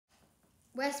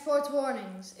Westport's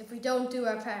warnings if we don't do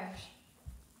our part.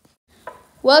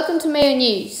 Welcome to Mayo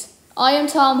News. I am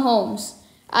Tom Holmes.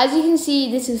 As you can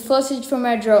see, this is footage from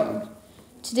our drone.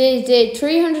 Today is day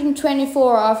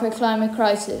 324 of our climate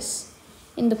crisis.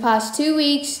 In the past 2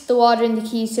 weeks, the water in the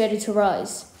quay started to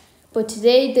rise. But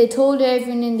today, they told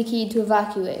everyone in the quay to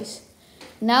evacuate.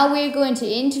 Now we are going to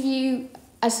interview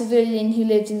a civilian who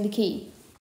lives in the quay.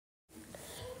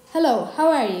 Hello, how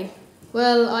are you?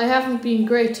 Well, I haven't been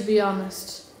great, to be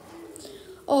honest.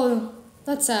 Oh,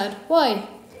 that's sad. Why?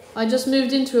 I just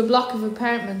moved into a block of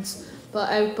apartments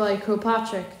out by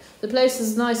Crowpatrick. The place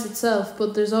is nice itself,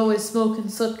 but there's always smoke and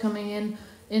soot coming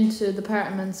into the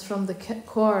apartments from the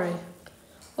quarry.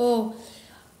 Oh,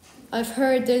 I've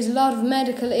heard there's a lot of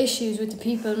medical issues with the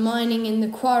people mining in the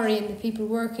quarry and the people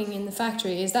working in the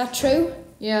factory. Is that true?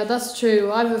 Yeah, that's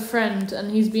true. I have a friend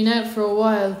and he's been out for a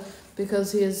while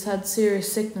because he has had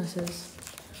serious sicknesses.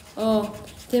 Oh,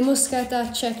 they must get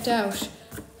that checked out.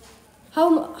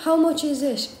 How much is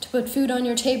it to put food on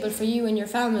your table for you and your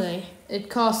family? It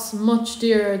costs much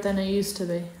dearer than it used to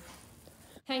be.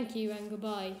 Thank you and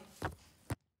goodbye.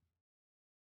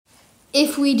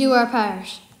 If we do our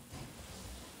part.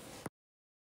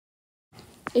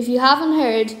 If you haven't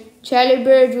heard, Charlie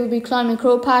Bird will be climbing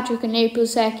Crowpatrick on April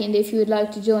 2nd if you would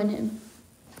like to join him.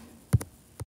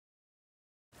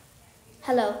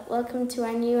 Hello, welcome to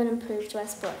our new and improved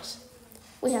Westport.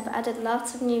 We have added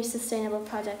lots of new sustainable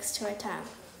projects to our town.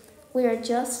 We are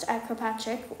just at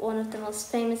Crowpatrick, one of the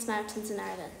most famous mountains in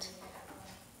Ireland.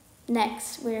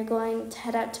 Next, we are going to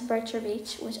head out to Bircher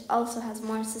Beach, which also has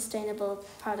more sustainable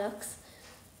products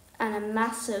and a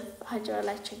massive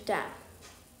hydroelectric dam.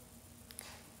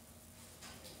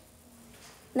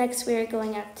 Next, we are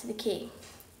going out to the quay,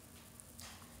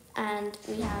 and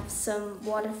we have some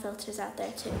water filters out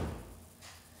there too.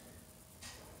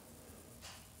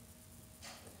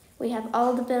 We have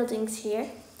all the buildings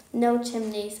here, no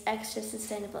chimneys, extra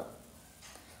sustainable,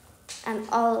 and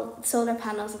all solar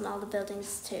panels on all the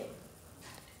buildings too.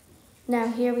 Now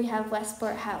here we have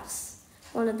Westport House,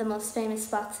 one of the most famous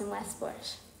spots in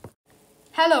Westport.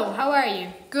 Hello, how are you?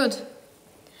 Good.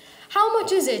 How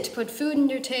much is it to put food on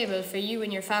your table for you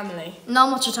and your family? Not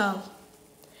much at all.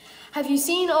 Have you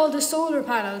seen all the solar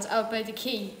panels out by the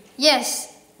quay?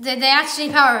 Yes, they actually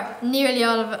power nearly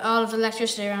all of the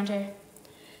electricity around here.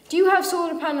 Do you have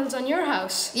solar panels on your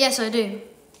house? Yes, I do.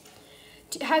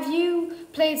 Have you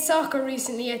played soccer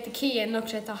recently at the quay and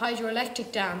looked at the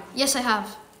hydroelectric dam? Yes, I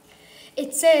have.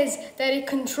 It says that it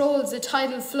controls the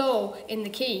tidal flow in the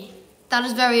quay. That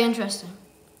is very interesting.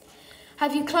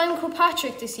 Have you climbed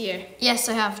Crowpatrick this year? Yes,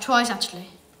 I have. Twice, actually.